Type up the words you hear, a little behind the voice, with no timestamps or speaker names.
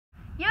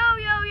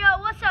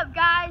what's up,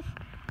 guys?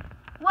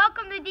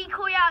 Welcome to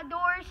D-Coy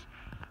Outdoors.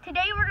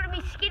 Today we're going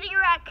to be skinning a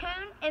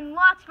raccoon and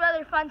lots of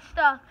other fun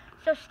stuff,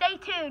 so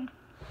stay tuned.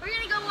 We're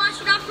going to go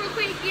wash it off real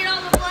quick, get all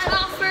the blood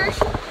off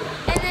first,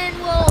 and then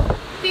we'll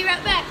be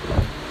right back.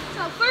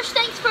 So first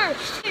things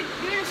first, you're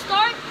going to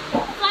start,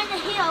 find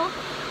a hill,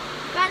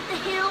 right at the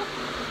hill,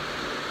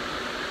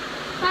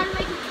 try to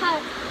make a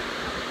cut.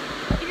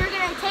 And you're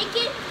going to take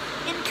it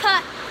and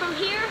cut from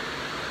here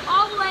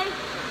all the way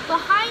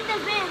behind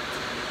the vent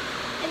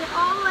and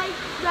all the way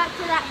back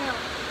to that hill.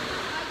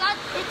 I got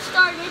it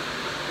started.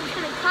 I'm just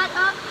going to cut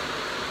up.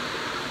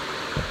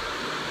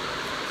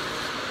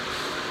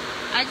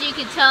 As you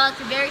can tell, it's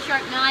a very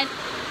sharp knife.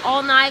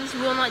 All knives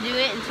will not do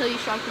it until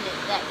you sharpen it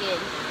that good.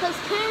 Because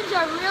coons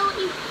are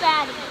really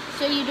fatty.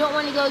 So you don't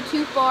want to go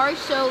too far.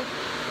 So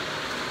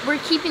we're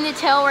keeping the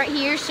tail right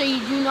here, so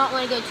you do not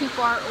want to go too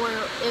far or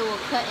it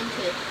will cut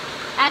into it.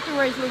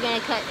 Afterwards, we're going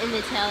to cut in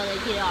the tail to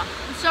get it off.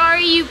 I'm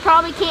sorry, you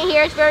probably can't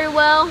hear us very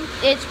well.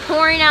 It's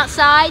pouring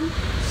outside,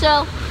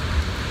 so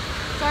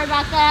sorry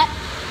about that.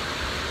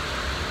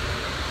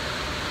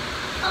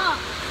 Oh,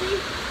 see?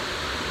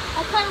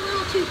 I cut a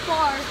little too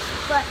far,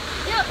 but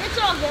it's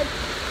all good.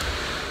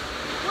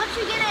 Once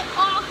you get it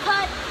all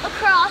cut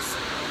across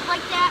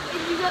like that, and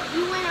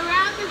you went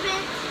around the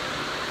vent,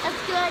 that's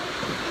good.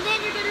 And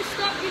then you're gonna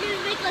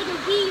make like a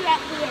V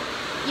right here.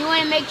 You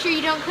want to make sure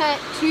you don't cut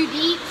too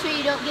deep so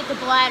you don't get the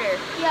bladder.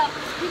 Yeah,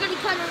 you're gonna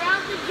cut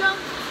around the jump.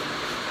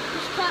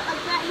 Just cut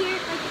like that here,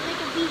 make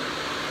a V.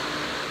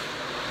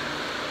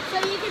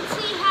 So you can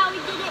see how we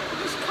did it.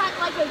 Just cut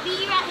like a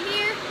V right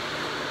here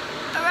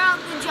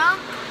around the jump.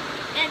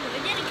 And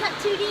we didn't cut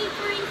too deep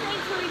or anything,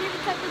 so we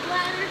didn't cut the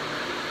bladder.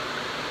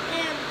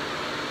 And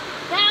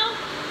now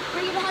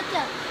we're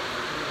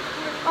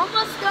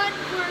almost done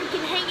where we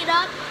can hang it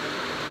up.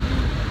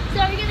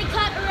 So you're gonna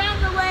cut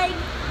around the leg.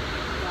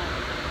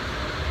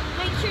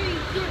 Make sure you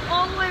get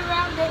all the way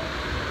around it.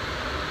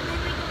 And then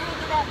we can hang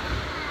it up.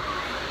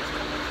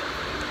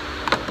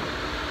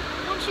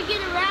 Once you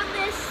get around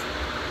this,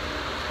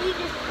 you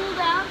just pull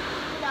down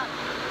it up.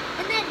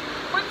 And then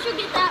once you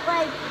get that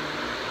leg,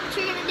 what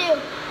you're gonna do?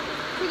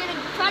 You're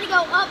gonna try to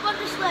go up on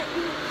the slit.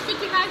 You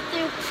stick your knife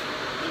through,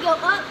 you go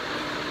up,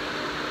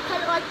 cut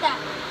it like that.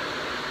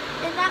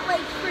 And that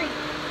leg's free.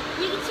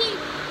 You can see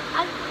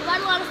I've got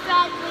a lot of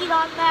fat and meat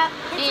on that.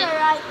 It's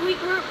alright.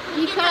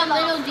 You cut a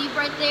little deep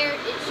right there.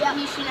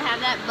 You shouldn't have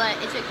that, but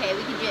it's okay.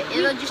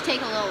 It'll just take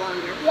a little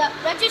longer. Yep.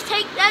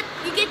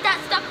 You get that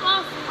stuff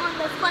off on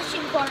the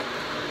fleshing part.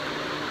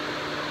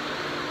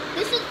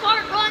 This is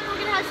part one.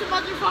 We're gonna have some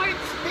other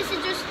parts. This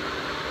is just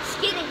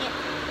skinning it.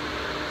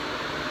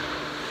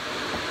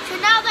 So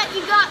now that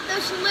you got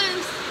this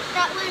loose,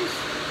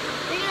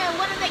 you're gonna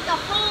want to make a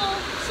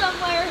hole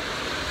somewhere,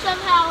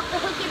 somehow, to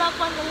hook it up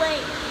on the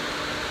leg.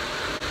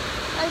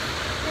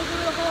 There's a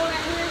little hole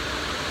right here.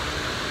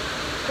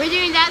 We're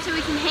doing that so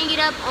we can hang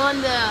it up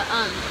on the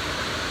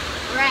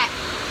rack.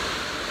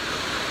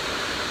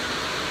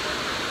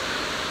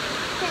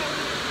 Okay.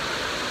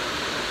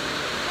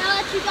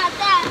 Now that you got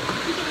that,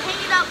 you can hang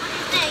it up on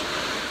your thing.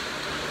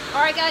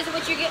 Alright guys,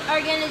 what you are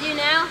going to do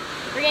now,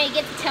 we're going to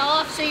get the tail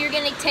off. So you're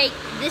going to take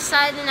this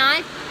side of the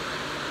knife,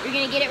 you're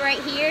going to get it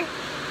right here,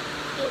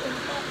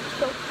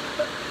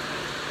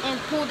 and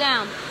pull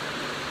down.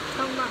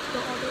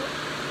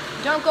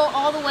 Don't go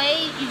all the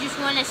way, you just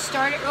want to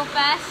start it real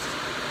fast.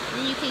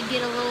 Then you can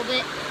get a little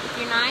bit with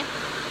your knife.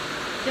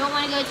 Don't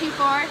want to go too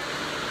far.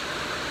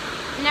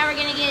 And now we're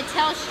going to get a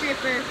tail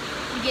stripper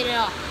to get it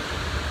off.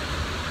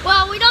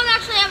 Well, we don't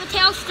actually have a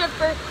tail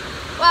stripper.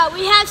 Well,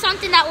 we have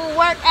something that will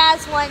work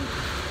as one.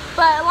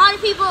 But a lot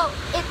of people,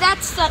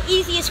 that's the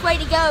easiest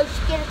way to go,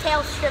 just get a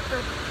tail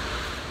stripper.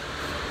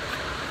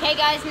 Okay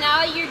guys,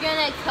 now you're going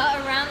to cut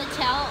around the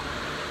tail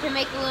to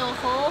make a little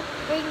hole.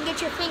 Where you can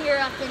get your finger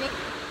up in it.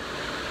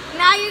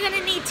 Now you're going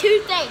to need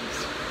two things.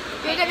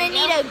 You're going to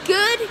need a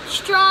good,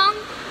 strong,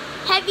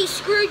 heavy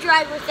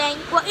screwdriver thing.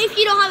 Well, if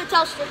you don't have a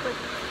tail stripper.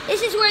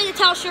 This is where the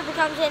tail stripper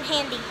comes in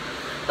handy.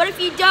 But if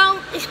you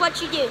don't, it's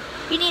what you do.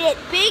 You need a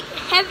big,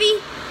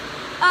 heavy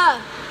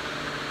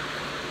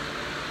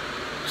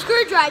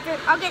screwdriver.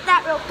 I'll get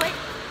that real quick.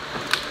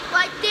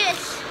 Like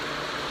this.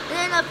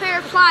 And then a pair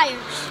of pliers.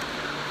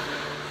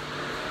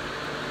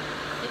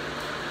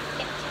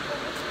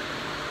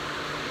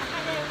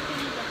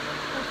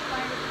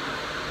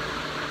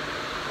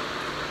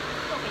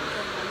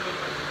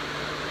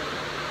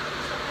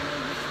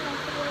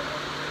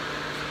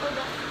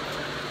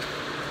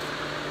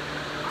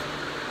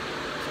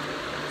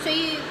 So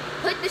you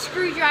put the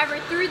screwdriver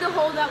through the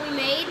hole that we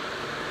made,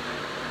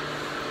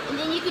 and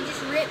then you can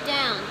just rip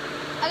down.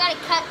 I gotta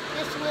cut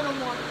this a little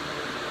more.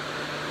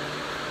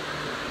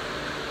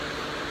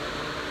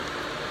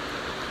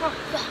 Oh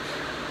gosh.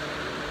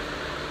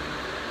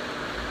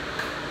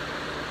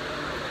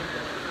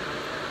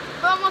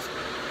 We're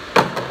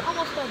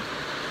almost done.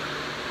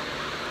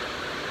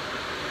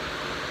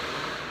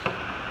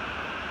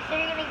 So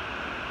you're gonna,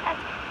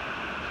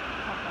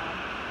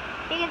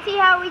 you can see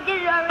how we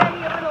did it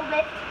already a little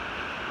bit.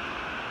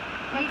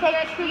 You take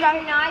your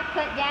knife,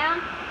 cut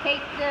down,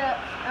 take the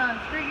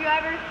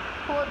screwdriver,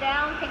 pull it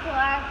down, take the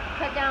last,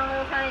 cut down a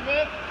little tiny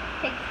bit,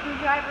 take the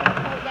screwdriver,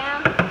 pull it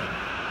down.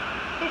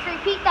 Just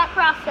repeat that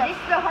process. This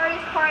is the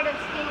hardest part of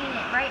skinning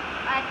it, right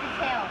at the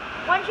tail.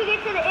 Once you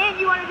get to the end,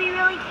 you want to be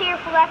really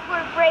careful. That's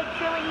where it breaks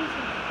really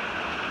easy.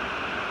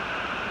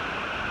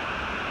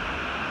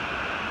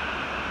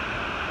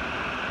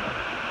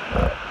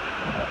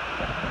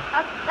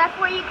 That's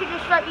where you can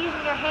just start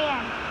using your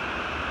hand.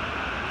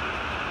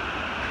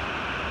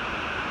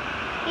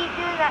 Keep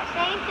doing that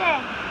same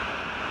thing.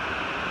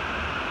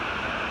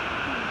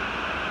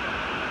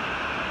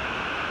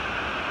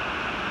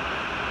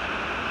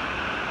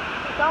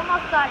 It's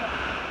almost got it.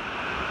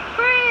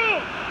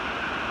 Free!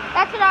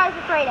 That's what I was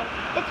afraid of.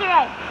 It's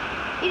alright.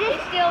 It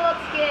still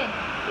looks good.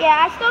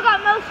 Yeah, I still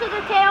got most of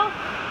the tail.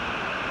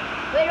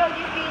 But it'll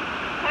just be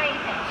tiny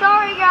tail.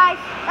 Sorry guys.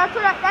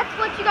 That's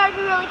what you gotta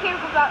be really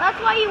careful about. That's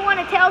why you want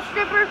a tail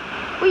stripper.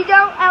 We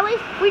don't, at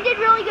least we did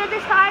really good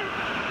this time.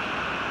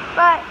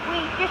 But we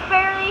just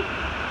barely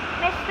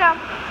missed them.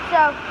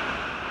 So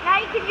now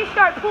you can just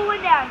start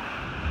pulling down.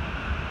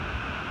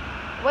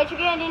 What you're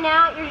gonna do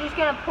now, you're just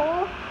gonna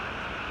pull,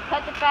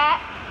 cut the fat,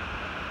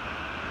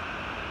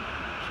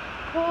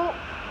 pull,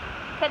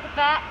 cut the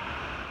fat.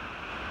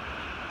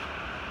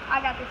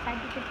 I got this side.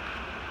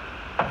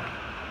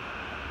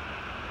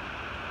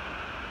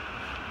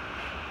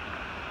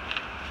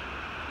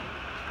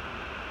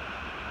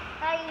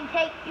 Now you can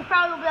take, you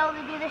probably will be able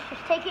to do this,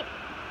 just take it.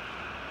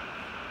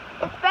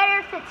 It's better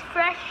if it's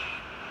fresh.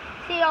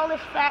 See all this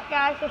fat,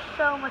 guys? There's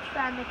so much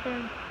fat in the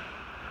coon.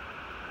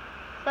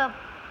 So,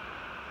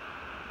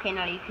 okay,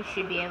 now you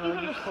should be able you to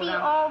can just just pull see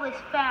down. all this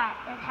fat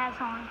that it has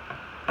on.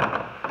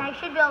 Now you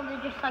should be able to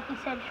just, like you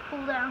said, just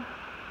pull down.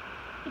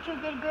 Get your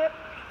good grip,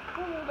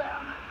 pull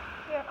down.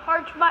 Your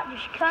hard spot,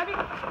 just cut it.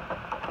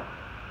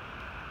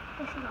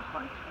 This is a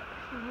hard spot.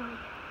 This is really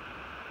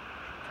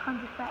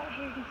tons of fat right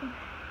here. You can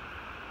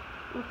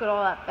Look at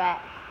all that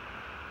fat.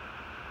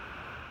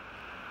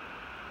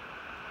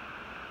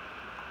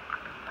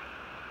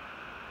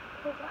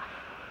 oh gosh,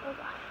 oh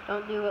gosh.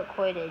 Don't do what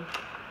Coy did.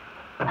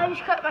 I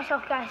just cut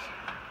myself, guys.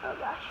 Oh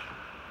gosh.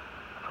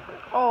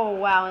 Oh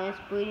wow, and it's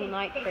bleeding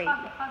like Okay, crazy.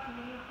 pause the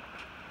video.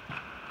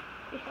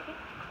 Just a second.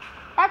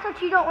 That's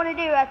what you don't want to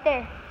do right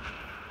there.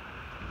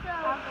 So,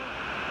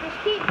 just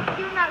keep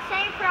doing that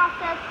same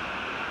process.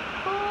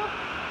 Pull.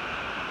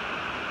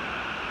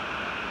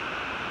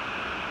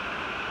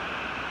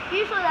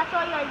 Usually that's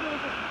all you gotta do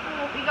is just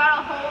pull. We got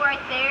a hole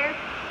right there,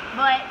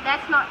 but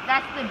that's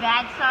the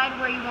bad side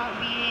where you won't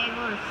be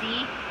able to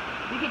see.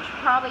 We could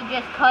probably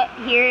just cut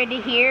here to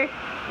here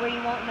where you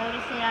won't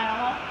notice it at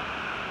all.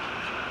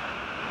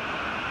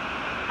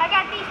 I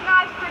got these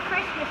knives for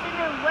Christmas and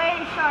they're way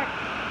sharp.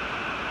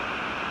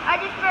 I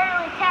just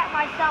barely tapped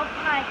myself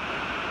when I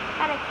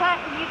had a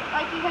cut, and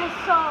like you guys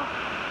saw,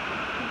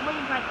 it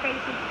bleeds like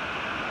crazy.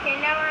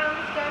 Okay, now we're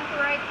almost done to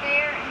right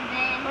there, and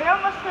then We're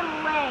almost to the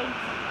legs.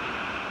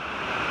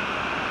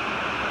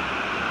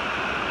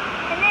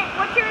 And then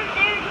what you're gonna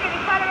do is you're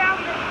gonna cut around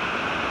the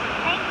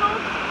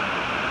ankles.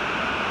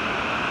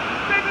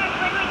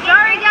 When we get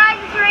sorry there- guys,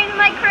 it's raining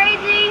like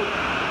crazy.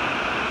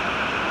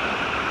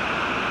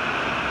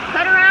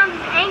 Cut around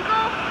his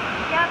ankle,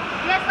 Yep.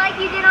 just like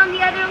you did on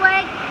the other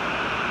leg.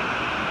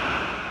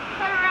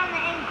 Cut around the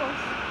ankles.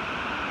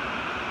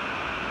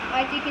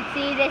 As you can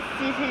see, this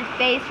is his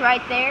face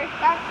right there.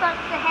 That's like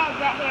the head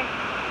right here.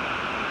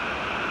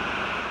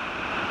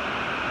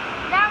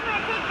 Now I'm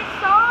gonna take this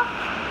saw,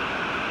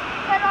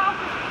 cut off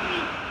his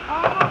feet.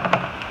 Almost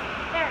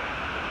there.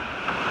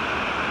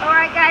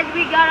 Alright guys,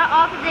 we got it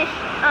off of this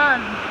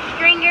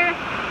stringer.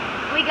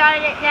 We got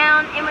it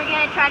down, and we're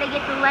gonna try to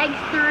get the legs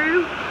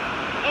through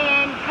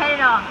and cut it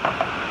off.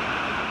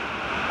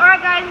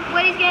 Alright guys,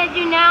 what he's gonna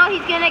do now,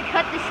 he's gonna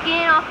cut the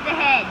skin off the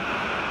head.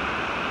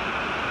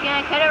 He's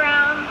gonna cut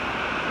around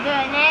the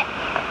neck.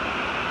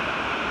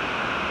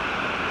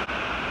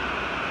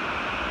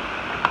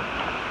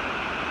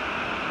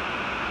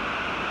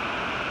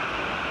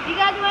 If you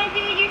guys want to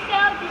do it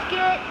yourself, just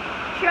get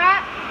a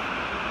trap.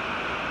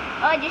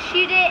 Just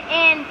shoot it,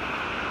 and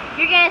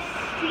you're gonna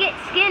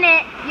skin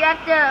it. You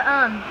have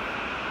to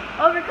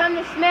overcome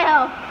the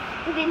smell,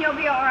 and then you'll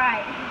be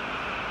alright.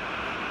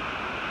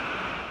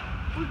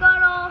 We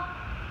got all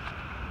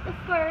the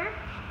fur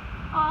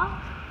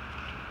off.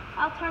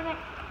 I'll turn it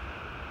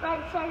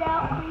right side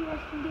out so you guys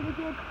can get a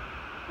good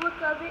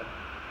look of it.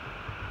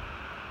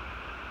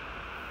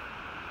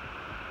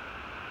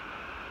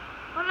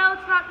 Well, no,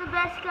 it's not the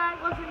best, guy.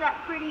 It wasn't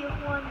that pretty of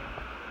one.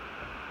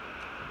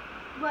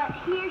 But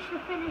here's the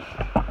finished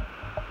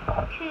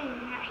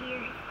coon right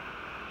here.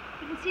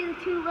 You can see the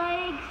two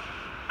legs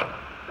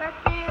right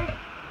there.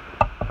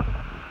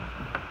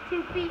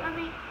 2 feet, and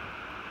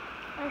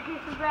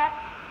here's the back.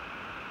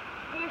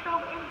 Here's all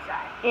the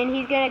inside. And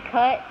he's gonna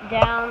cut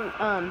down.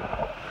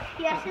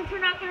 Yeah, since we're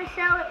not going to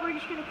sell it, we're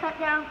just going to cut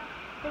down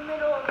the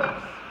middle of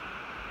this.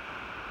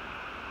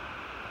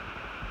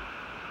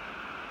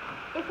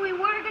 If we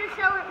were going to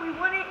sell it, we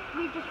wouldn't.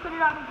 We'd just put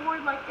it on the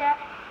board like that.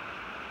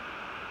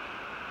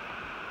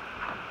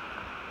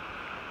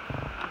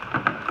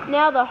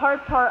 Now the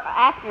hard part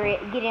after it,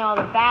 getting all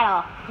the fat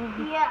off.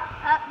 Yeah,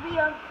 that'd be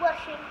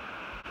unflushing.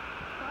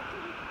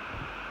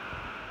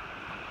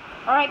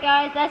 Alright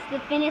guys, that's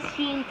the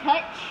finishing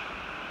touch.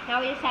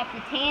 Now we just have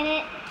to tan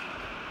it.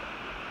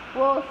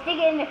 We'll stick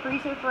it in the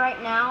freezer for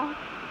right now,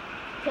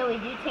 till we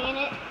do tan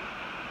it.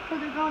 So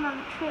they're going on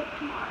a trip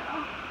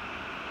tomorrow.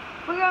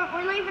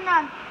 We're leaving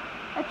on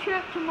a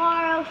trip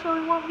tomorrow, so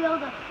we won't be able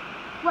to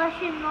flush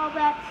it and all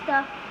that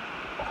stuff.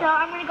 So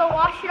I'm gonna go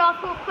wash it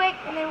off real quick,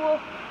 and then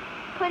we'll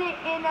put it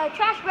in a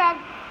trash bag.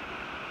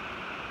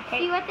 Okay.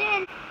 See you at the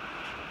end.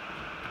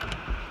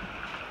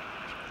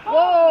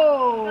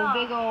 Whoa, God.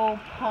 big old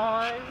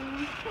pond.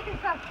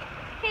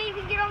 Can't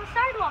even get on the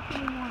sidewalk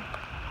anymore.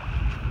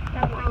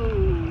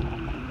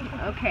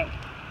 Whoa. Okay.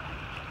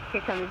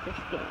 Here comes the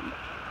skin.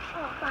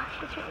 Oh gosh,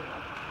 it's really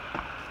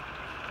low.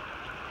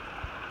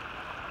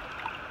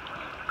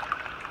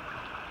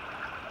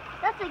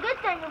 That's a good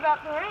thing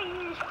about the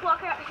rain. You just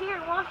walk out here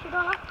and wash it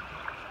off.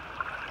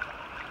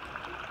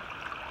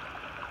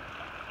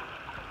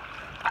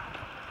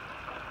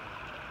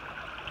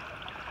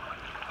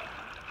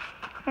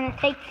 I'm gonna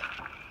take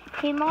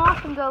him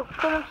off and go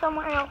put him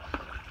somewhere else.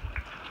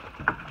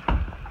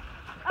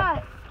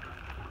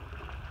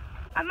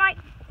 I might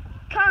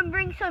come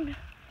bring some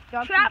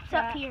traps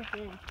up here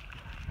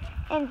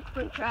and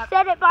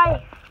set it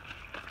by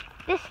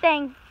this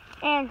thing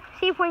and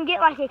see if we can get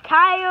like a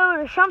coyote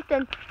or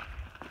something,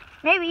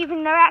 maybe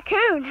even the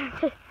raccoon,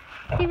 to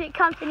see if it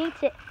comes and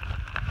eats it.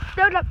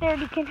 Throw it up there,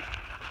 Deacon.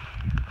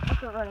 I'll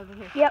throw it right over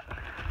here.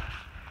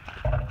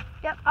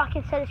 Yep, I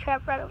can set a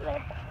trap right over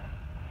there.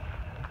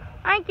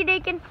 Thank you,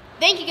 Deacon.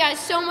 Thank you guys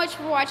so much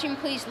for watching.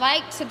 Please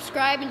like,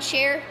 subscribe, and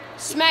share.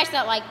 Smash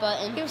that like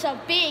button. Give us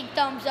a big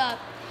thumbs up.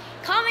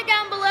 Comment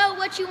down below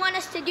what you want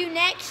us to do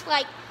next,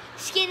 like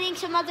skinning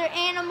some other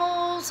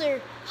animals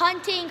or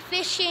hunting,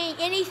 fishing,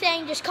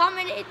 anything. Just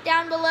comment it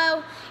down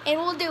below and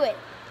we'll do it.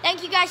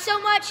 Thank you guys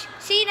so much.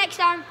 See you next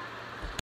time.